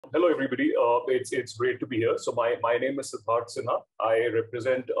Hello, everybody. It's great to be here. So my name is Siddharth Sinha. I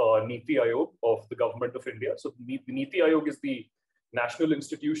represent NITI Aayog of the Government of India. So NITI Aayog is the national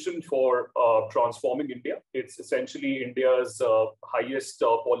institution for transforming India. It's essentially India's highest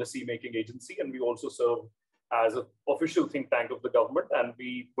policy-making agency, and we also serve as an official think tank of the government. And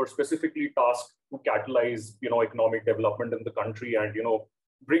we were specifically tasked to catalyze, economic development in the country and,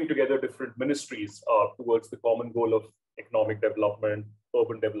 bring together different ministries towards the common goal of economic development,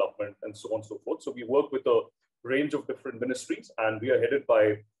 urban development, and so on and so forth. So we work with a range of different ministries, and we are headed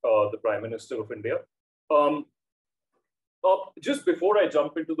by the Prime Minister of India. Just before I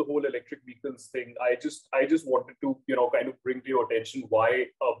jump into the whole electric vehicles thing, I just wanted to kind of bring to your attention why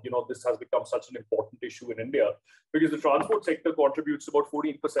this has become such an important issue in India, because the transport sector contributes about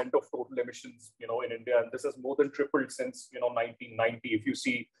 14% of total emissions in India, and this has more than tripled since 1990. If you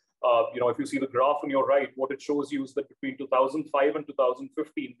see if you see the graph on your right, what it shows you is that between 2005 and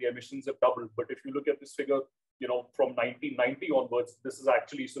 2015, the emissions have doubled. But if you look at this figure, from 1990 onwards, this is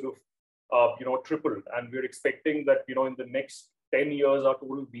actually sort of tripled. And we're expecting that, in the next 10 years, our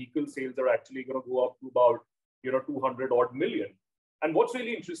total vehicle sales are actually going to go up to about, 200 odd million. And what's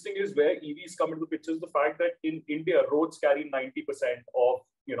really interesting is where EVs come into the picture is the fact that in India, roads carry 90% of,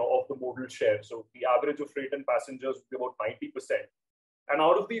 of the modal share. So the average of freight and passengers would be about 90%. And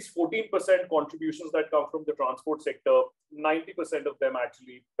out of these 14% contributions that come from the transport sector, 90% of them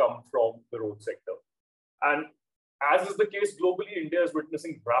actually come from the road sector. And as is the case globally, India is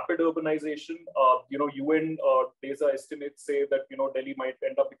witnessing rapid urbanization. UN data estimates say that Delhi might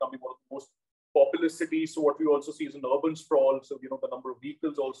end up becoming one of the most populous cities. So what we also see is an urban sprawl. So the number of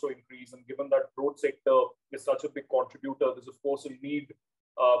vehicles also increase. And given that road sector is such a big contributor, there's of course a need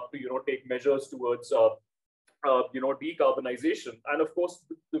to take measures towards decarbonization. And of course,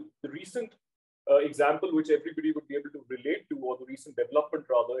 the recent example which everybody would be able to relate to, or the recent development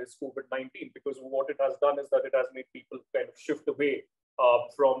rather, is COVID-19, because what it has done is that it has made people kind of shift away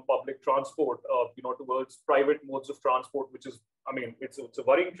from public transport, towards private modes of transport, which is, it's a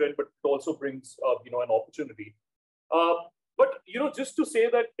worrying trend, but it also brings, an opportunity. But just to say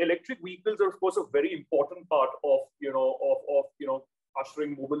that electric vehicles are, of course, a very important part of,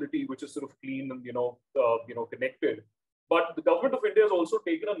 ushering mobility, which is sort of clean and connected. But the government of India has also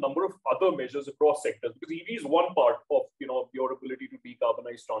taken a number of other measures across sectors, because EV is one part of your ability to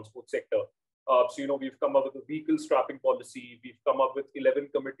decarbonize transport sector. So we've come up with a vehicle scrapping policy. We've come up with 11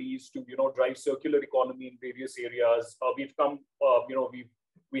 committees to drive circular economy in various areas. We've come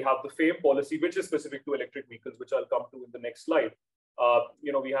we have the FAME policy, which is specific to electric vehicles, which I'll come to in the next slide.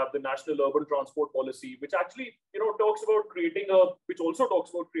 We have the National Urban Transport Policy, which actually, talks about creating a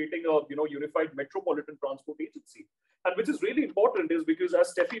unified metropolitan transport agency. And which is really important is because,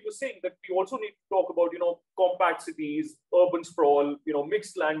 as Steffi was saying, that we also need to talk about, compact cities, urban sprawl,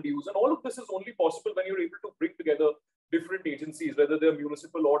 mixed land use. And all of this is only possible when you're able to bring together different agencies, whether they're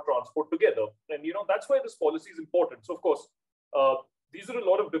municipal or transport together. And, that's why this policy is important. So, of course, these are a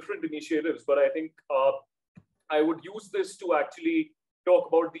lot of different initiatives, but I think I would use this to actually talk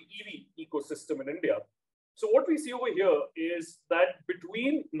about the EV ecosystem in India. So what we see over here is that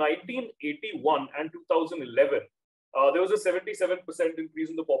between 1981 and 2011, there was a 77% increase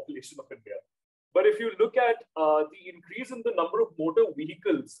in the population of India. But if you look at the increase in the number of motor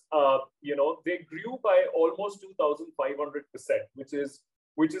vehicles, they grew by almost 2,500%,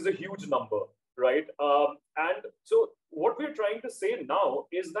 which is a huge number, right? And so what we're trying to say now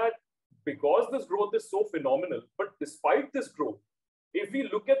is that because this growth is so phenomenal, but despite this growth, if we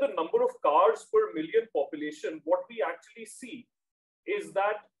look at the number of cars per million population, what we actually see is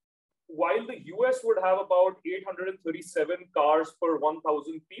that while the US would have about 837 cars per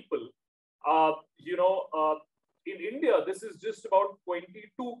 1,000 people, in India, this is just about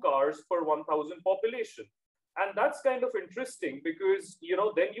 22 cars per 1,000 population. And that's kind of interesting because,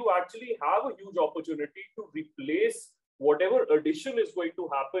 then you actually have a huge opportunity to replace whatever addition is going to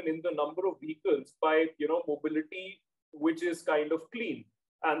happen in the number of vehicles by, mobility, which is kind of clean.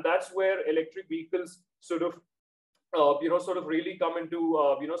 And that's where electric vehicles sort of really come into,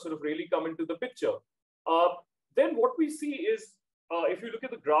 the picture. Then what we see is, if you look at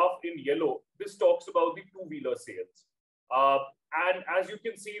the graph in yellow, this talks about the two-wheeler sales. And as you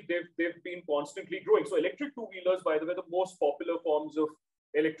can see, they've been constantly growing. So electric two-wheelers, by the way, the most popular forms of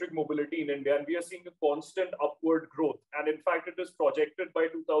electric mobility in India, and we are seeing a constant upward growth. And in fact, it is projected by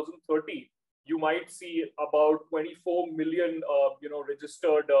 2030, you might see about 24 million,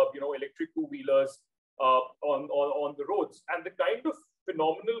 registered, electric two-wheelers on the roads. And the kind of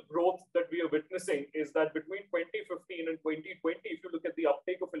phenomenal growth that we are witnessing is that between 2015 and 2020, if you look at the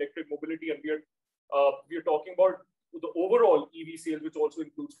uptake of electric mobility, and we are talking about the overall EV sales, which also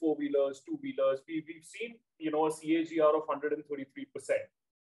includes four-wheelers, two-wheelers, we've seen, a CAGR of 133%.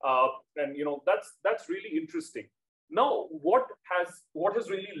 And that's really interesting. Now, what has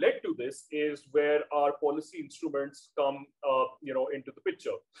really led to this is where our policy instruments come, into the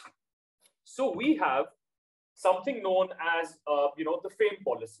picture. So we have something known as, the FAME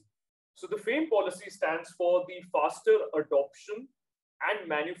policy. So the FAME policy stands for the faster adoption and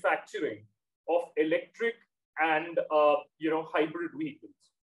manufacturing of electric and, hybrid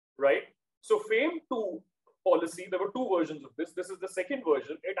vehicles, right? So FAME 2 policy, there were two versions of this. This is the second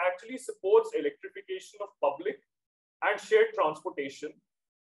version. It actually supports electrification of public and shared transportation.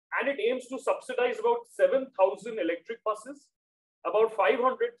 And it aims to subsidize about 7,000 electric buses, about 500,000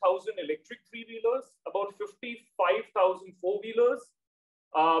 electric three-wheelers, about 55,000 four-wheelers,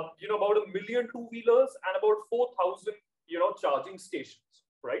 about 1 million two-wheelers, and about 4,000, charging stations,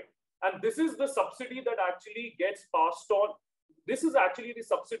 right? And this is the subsidy that actually gets passed on. This is actually the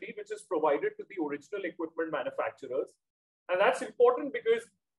subsidy which is provided to the original equipment manufacturers. And that's important because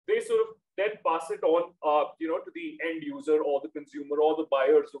they sort of then pass it on, to the end user or the consumer or the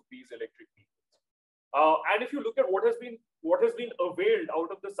buyers of these electric vehicles. And if you look at what has been availed out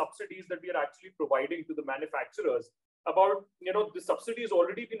of the subsidies that we are actually providing to the manufacturers, about, the subsidy has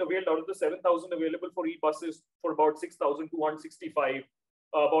already been availed out of the 7,000 available for e-buses for about 6,265,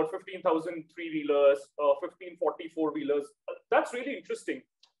 about 15,000 three-wheelers, 1,540 four-wheelers. That's really interesting.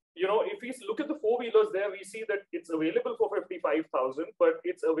 If we look at the four-wheelers there, we see that it's available for 55,000, but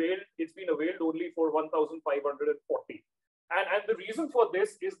it's been availed only for 1,540. And the reason for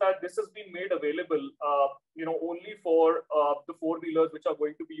this is that this has been made available, only for the four-wheelers which are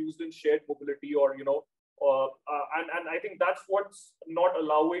going to be used in shared mobility, or, and I think that's what's not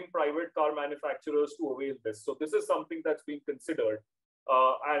allowing private car manufacturers to avail this. So this is something that's being considered.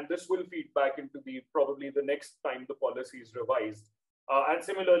 And this will feed back into probably the next time the policy is revised. And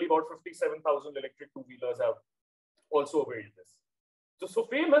similarly, about 57,000 electric two-wheelers have also availed this. So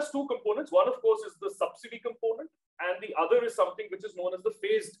FAME has two components. One, of course, is the subsidy component, and the other is something which is known as the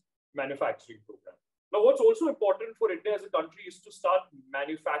phased manufacturing program. Now, what's also important for India as a country is to start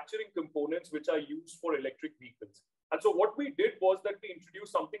manufacturing components which are used for electric vehicles. And so what we did was that we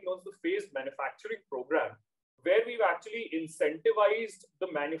introduced something known as the phased manufacturing program, where we've actually incentivized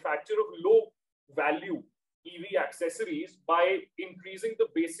the manufacture of low-value EV accessories by increasing the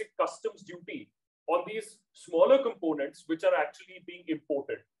basic customs duty on these smaller components which are actually being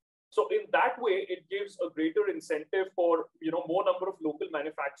imported. So in that way, it gives a greater incentive for more number of local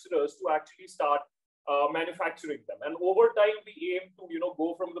manufacturers to actually start manufacturing them. And over time, we aim to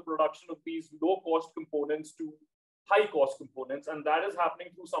go from the production of these low-cost components to high-cost components, and that is happening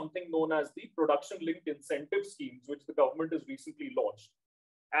through something known as the production-linked incentive schemes, which the government has recently launched.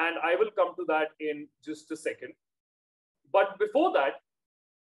 And I will come to that in just a second. But before that,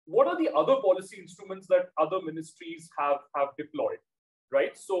 what are the other policy instruments that other ministries have deployed,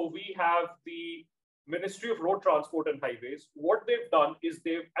 right? So we have the Ministry of Road Transport and Highways. What they've done is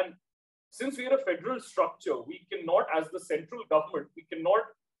and since we are a federal structure, we cannot, as the central government, we cannot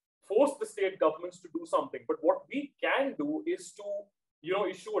force the state governments to do something. But what we can do is to,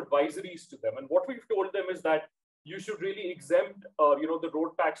 issue advisories to them. And what we've told them is that you should really exempt, the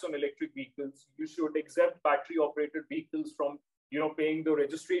road tax on electric vehicles. You should exempt battery-operated vehicles from, paying the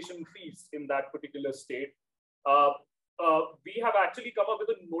registration fees in that particular state. We have actually come up with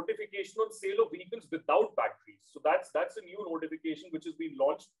a notification on sale of vehicles without batteries. So that's a new notification which has been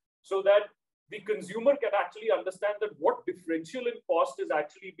launched, so that the consumer can actually understand that what differential in cost is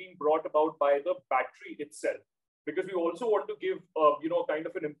actually being brought about by the battery itself. Because we also want to give, kind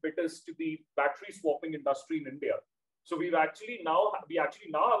of an impetus to the battery swapping industry in India. So we actually now have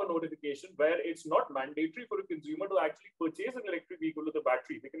a notification where it's not mandatory for a consumer to actually purchase an electric vehicle with a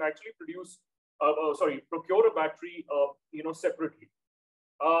battery. They can actually procure a battery, separately.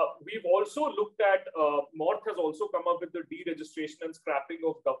 We've also looked at, MORTH has also come up with the deregistration and scrapping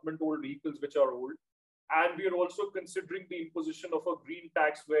of government-owned vehicles which are old. And we are also considering the imposition of a green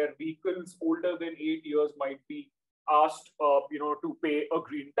tax where vehicles older than 8 years might be asked, to pay a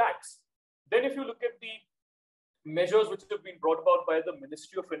green tax. Then if you look at the measures which have been brought about by the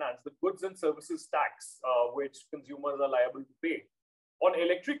Ministry of Finance, the goods and services tax, which consumers are liable to pay. On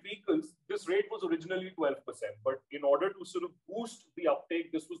electric vehicles, this rate was originally 12%, but in order to sort of boost the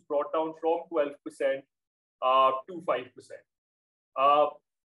uptake, this was brought down from 12% to 5%.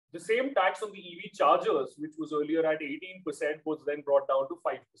 The same tax on the EV chargers, which was earlier at 18%, was then brought down to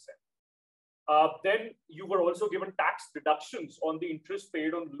 5%. Then you were also given tax deductions on the interest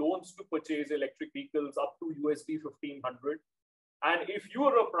paid on loans to purchase electric vehicles up to USD 1,500. And if you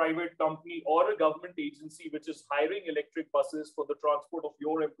are a private company or a government agency which is hiring electric buses for the transport of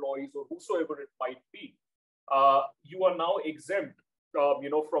your employees or whosoever it might be, you are now exempt,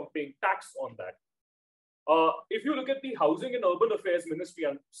 from paying tax on that. If you look at the Housing and Urban Affairs Ministry,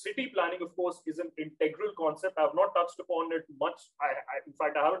 and city planning, of course, is an integral concept. I've not touched upon it much. In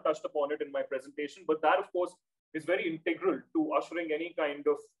fact, I haven't touched upon it in my presentation, but that, of course, is very integral to ushering any kind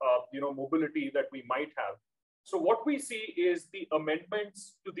of, mobility that we might have. So what we see is the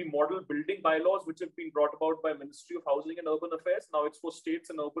amendments to the model building bylaws, which have been brought about by Ministry of Housing and Urban Affairs. Now it's for states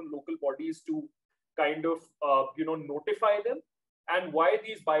and urban local bodies to kind of, notify them. And why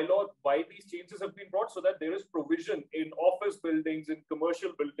these bylaws, why these changes have been brought, so that there is provision in office buildings, in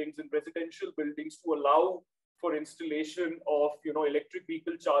commercial buildings, in residential buildings to allow for installation of, electric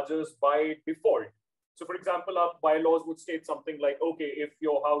vehicle chargers by default. So for example, our bylaws would state something like, okay, if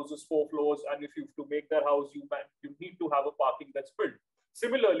your house is 4 floors and if you have to make that house, you need to have a parking that's built.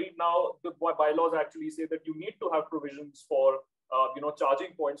 Similarly, now the bylaws actually say that you need to have provisions for,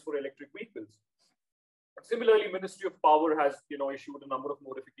 charging points for electric vehicles. Similarly, Ministry of Power has, issued a number of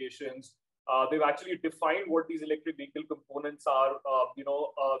notifications. They've actually defined what these electric vehicle components are,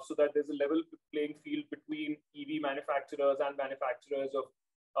 so that there's a level playing field between EV manufacturers and manufacturers of,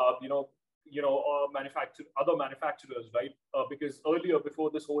 other manufacturers, right? Because earlier, before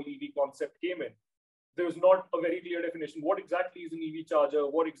this whole EV concept came in, there was not a very clear definition. What exactly is an EV charger?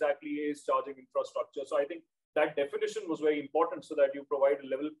 What exactly is charging infrastructure? So I think that definition was very important, so that you provide a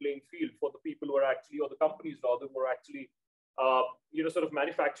level playing field for the people who are actually, or the companies rather, who are actually, sort of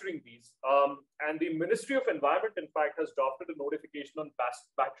manufacturing these. And the Ministry of Environment, in fact, has drafted a notification on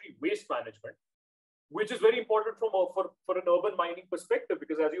battery waste management, which is very important for an urban mining perspective,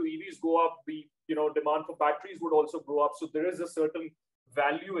 because as your EVs go up, the demand for batteries would also go up. So there is a certain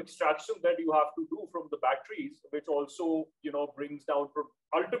value extraction that you have to do from the batteries, which also brings down,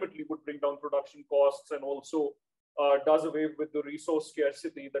 ultimately would bring down production costs, and also does away with the resource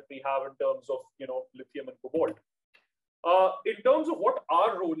scarcity that we have in terms of lithium and cobalt. In terms of what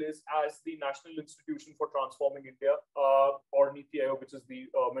our role is as the National Institution for Transforming India, or NITI Aayog, which is the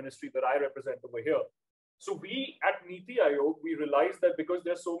ministry that I represent over here. So we at NITI Aayog, we realize that because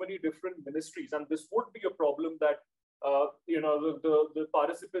there's so many different ministries, and this would be a problem that the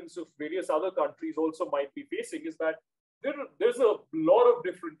participants of various other countries also might be facing, is that there's a lot of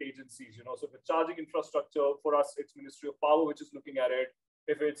different agencies. So for charging infrastructure, for us, it's Ministry of Power, which is looking at it.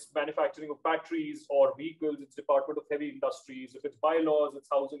 If it's manufacturing of batteries or vehicles, it's Department of Heavy Industries. If it's bylaws, it's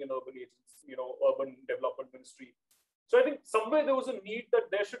Housing and Urban Agency, Urban Development Ministry. So I think somewhere there was a need that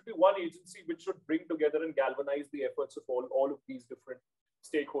there should be one agency which should bring together and galvanize the efforts of all of these different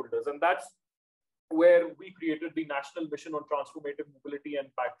stakeholders. And that's where we created the National Mission on Transformative Mobility and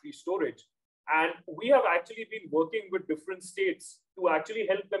Battery Storage. And we have actually been working with different states to actually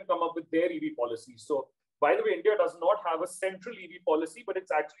help them come up with their EV policies. So by the way, India does not have a central EV policy, but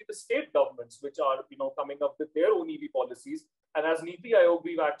it's actually the state governments which are coming up with their own EV policies. And as NITI Aayog,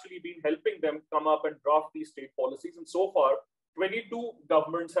 we've actually been helping them come up and draft these state policies. And so far, 22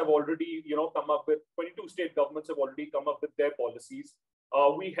 governments have already 22 state governments have already come up with their policies.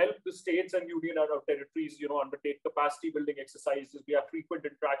 We help the states and union territories, undertake capacity building exercises. We have frequent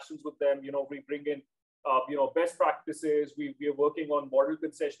interactions with them. We bring in, best practices. We are working on model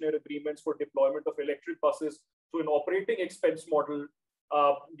concessionaire agreements for deployment of electric buses to an operating expense model.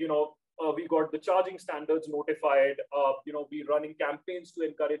 We got the charging standards notified. We're running campaigns to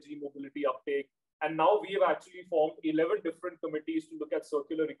encourage e-mobility uptake. And now we have actually formed 11 different committees to look at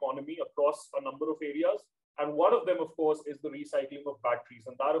circular economy across a number of areas. And one of them, of course, is the recycling of batteries.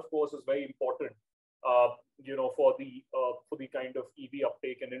 And that, of course, is very important, for the kind of EV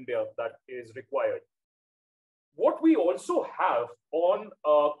uptake in India that is required. What we also have on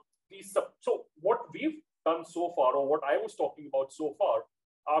so what we've done so far, or what I was talking about so far,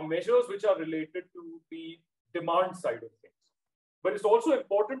 are measures which are related to the demand side of things. But it's also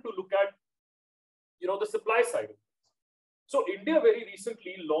important to look at, the supply side of things. So India very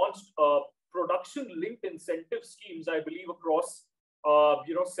recently launched production-linked incentive schemes, I believe, across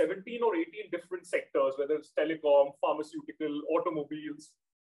 17 or 18 different sectors, whether it's telecom, pharmaceutical, automobiles,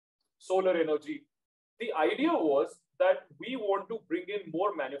 solar energy. The idea was that we want to bring in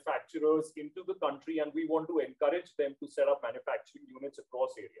more manufacturers into the country, and we want to encourage them to set up manufacturing units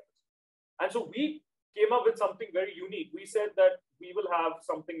across areas. And so we came up with something very unique. We said that we will have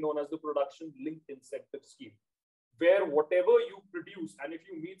something known as the production-linked incentive scheme, where whatever you produce, and if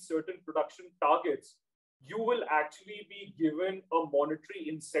you meet certain production targets, you will actually be given a monetary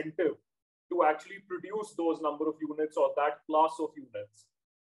incentive to actually produce those number of units or that class of units.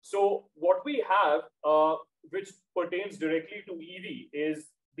 So what we have which pertains directly to EV is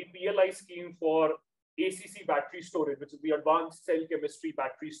the PLI scheme for ACC battery storage, which is the advanced cell chemistry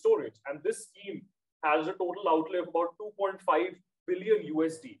battery storage. And this scheme has a total outlay of about 2.5 billion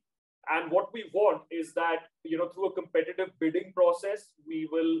USD. And what we want is that, through a competitive bidding process, we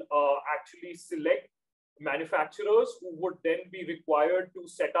will actually select manufacturers who would then be required to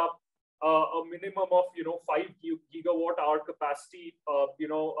set up a minimum of 5 gigawatt hour capacity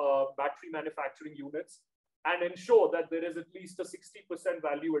battery manufacturing units, and ensure that there is at least a 60%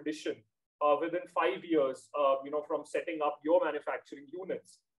 value addition within 5 years from setting up your manufacturing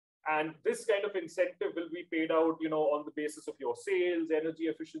units. And this kind of incentive will be paid out on the basis of your sales, energy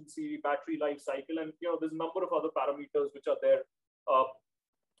efficiency, battery life cycle, and there's a number of other parameters which are there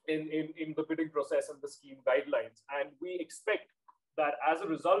in the bidding process and the scheme guidelines. And we expect that as a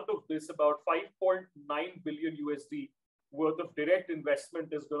result of this, about 5.9 billion USD worth of direct investment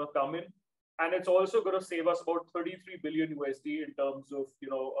is going to come in. And it's also going to save us about 33 billion USD in terms of,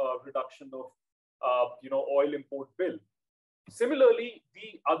 reduction of, oil import bill. Similarly,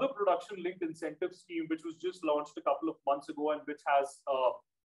 the other production-linked incentive scheme, which was just launched a couple of months ago and which has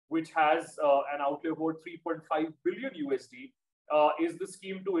an outlay of about 3.5 billion USD, is the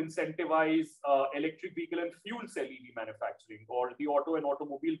scheme to incentivize electric vehicle and fuel cell EV manufacturing, or the auto and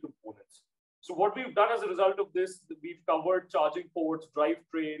automobile components. So what we've done as a result of this, we've covered charging ports,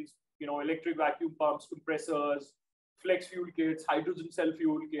 drivetrains, electric vacuum pumps, compressors, flex fuel kits, hydrogen cell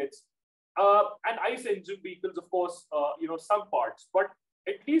fuel kits, and ICE engine vehicles, of course, some parts. But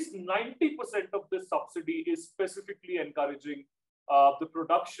at least 90% of this subsidy is specifically encouraging the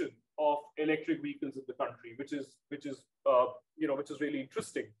production of electric vehicles in the country, which is really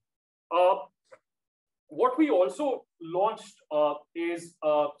interesting. What we also launched is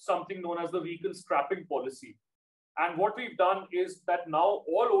something known as the vehicle scrapping policy. And what we've done is that now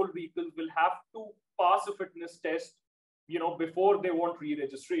all old vehicles will have to pass a fitness test, before they want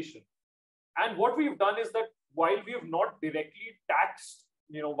re-registration. And what we've done is that while we have not directly taxed,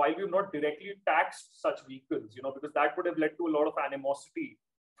 such vehicles, because that would have led to a lot of animosity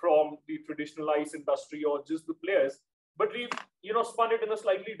from the traditional ICE industry or just the players, but we've, spun it in a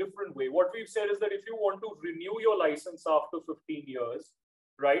slightly different way. What we've said is that if you want to renew your license after 15 years,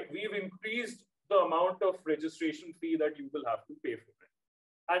 right, we've increased the amount of registration fee that you will have to pay for it.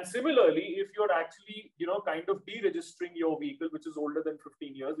 And similarly, if you're actually, kind of deregistering your vehicle, which is older than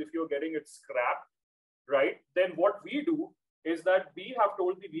 15 years, if you're getting it scrapped, right, then what we do is that we have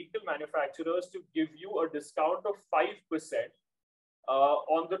told the vehicle manufacturers to give you a discount of 5%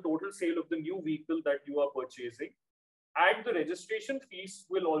 on the total sale of the new vehicle that you are purchasing. And the registration fees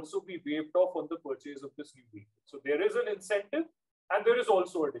will also be waived off on the purchase of this new vehicle. So there is an incentive and there is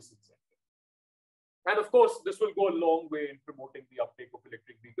also a disincentive. And of course, this will go a long way in promoting the uptake of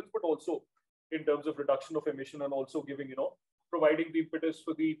electric vehicles, but also in terms of reduction of emission and also giving, providing the impetus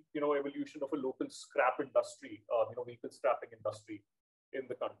for the, evolution of a local scrap industry, vehicle scrapping industry in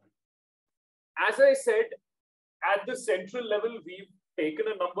the country. As I said, at the central level, we've taken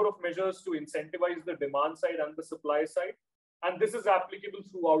a number of measures to incentivize the demand side and the supply side. And this is applicable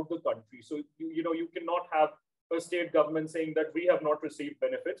throughout the country. So, you cannot have a state government saying that we have not received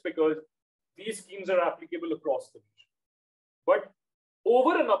benefits, because these schemes are applicable across the nation. But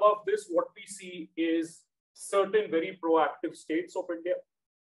over and above this, what we see is certain very proactive states of India,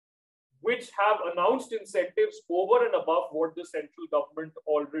 which have announced incentives over and above what the central government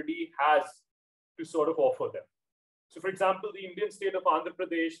already has to sort of offer them. So for example, the Indian state of Andhra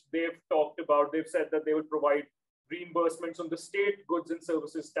Pradesh, they've said that they will provide reimbursements on the state goods and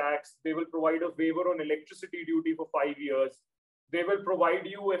services tax. They will provide a waiver on electricity duty for 5 years. They will provide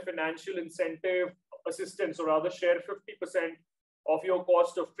you a financial incentive assistance, or rather share 50% of your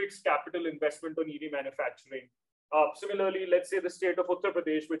cost of fixed capital investment on EV manufacturing. Similarly, let's say the state of Uttar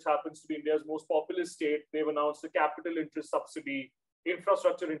Pradesh, which happens to be India's most populous state, they've announced a capital interest subsidy,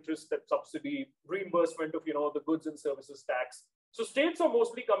 infrastructure interest subsidy, reimbursement of the goods and services tax. So states are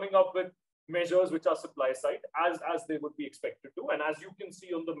mostly coming up with measures which are supply side, as they would be expected to. And as you can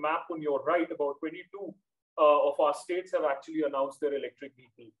see on the map on your right, about 22 of our states have actually announced their electric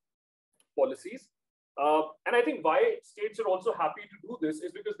vehicle policies. And I think why states are also happy to do this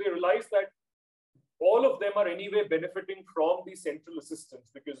is because they realize that all of them are anyway benefiting from the central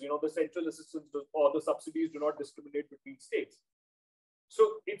assistance, because the central assistance or the subsidies do not discriminate between states. So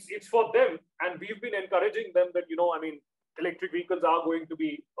it's for them, and we've been encouraging them that electric vehicles are going to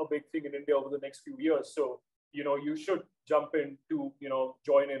be a big thing in India over the next few years. So you should jump in to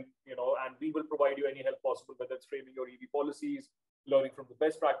join in, and we will provide you any help possible, whether it's framing your EV policies, learning from the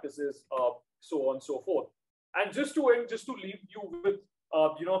best practices, so on and so forth. And just to leave you with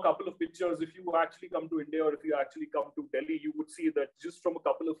a couple of pictures. If you actually come to India or if you actually come to Delhi, you would see that just from a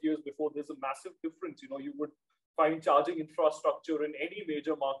couple of years before, there's a massive difference. You would find charging infrastructure in any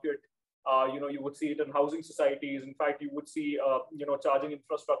major market. You would see it in housing societies. In fact, you would see, charging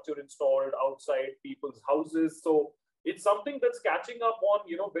infrastructure installed outside people's houses. So it's something that's catching up on,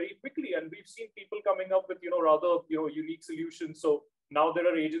 very quickly. And we've seen people coming up with, rather, unique solutions. So now there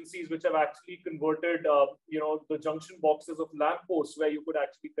are agencies which have actually converted, the junction boxes of lampposts where you could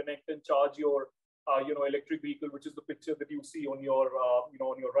actually connect and charge your, electric vehicle, which is the picture that you see on your,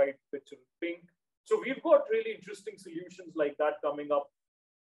 on your right, picture in pink. So we've got really interesting solutions like that coming up,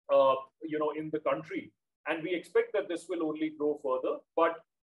 in the country. And we expect that this will only grow further. But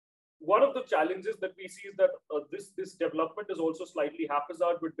one of the challenges that we see is that this development is also slightly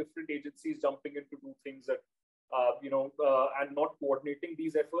haphazard, with different agencies jumping in to do things that, and not coordinating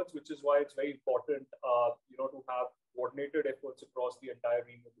these efforts, which is why it's very important, to have coordinated efforts across the entire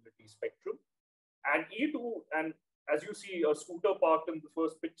e-mobility spectrum. And and as you see, a scooter parked in the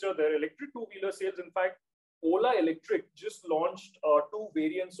first picture there, electric two-wheeler sales. In fact, Ola Electric just launched 2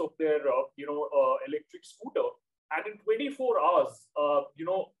 variants of their, electric scooter. And in 24 hours,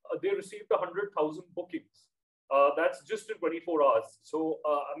 they received 100,000 bookings. That's just in 24 hours. So,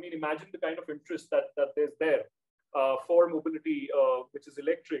 imagine the kind of interest that there's there for mobility, which is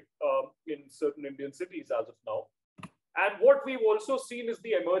electric, in certain Indian cities as of now. And what we've also seen is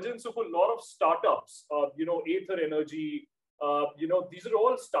the emergence of a lot of startups, Aether Energy. These are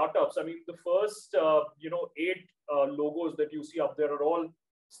all startups. I mean, the first, 8 logos that you see up there are all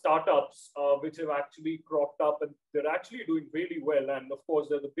startups which have actually cropped up, and they're actually doing really well. And of course,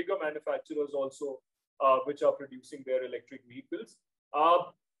 there are the bigger manufacturers also, which are producing their electric vehicles.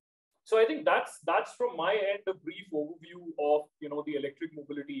 So I think that's from my end a brief overview of the electric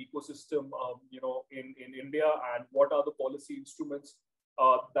mobility ecosystem in India, and what are the policy instruments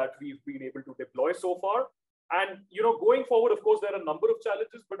that we've been able to deploy so far. And going forward, of course, there are a number of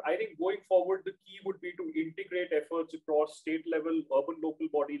challenges, but I think going forward, the key would be to integrate efforts across state level, urban local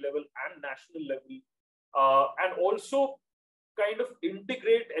body level, and national level, and also kind of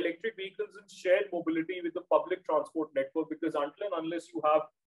integrate electric vehicles and shared mobility with the public transport network, because until and unless you have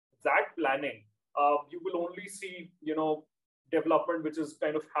that planning, you will only see, development which is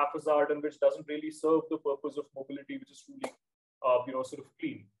kind of haphazard and which doesn't really serve the purpose of mobility, which is truly, sort of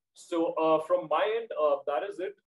clean. So from my end, that is it.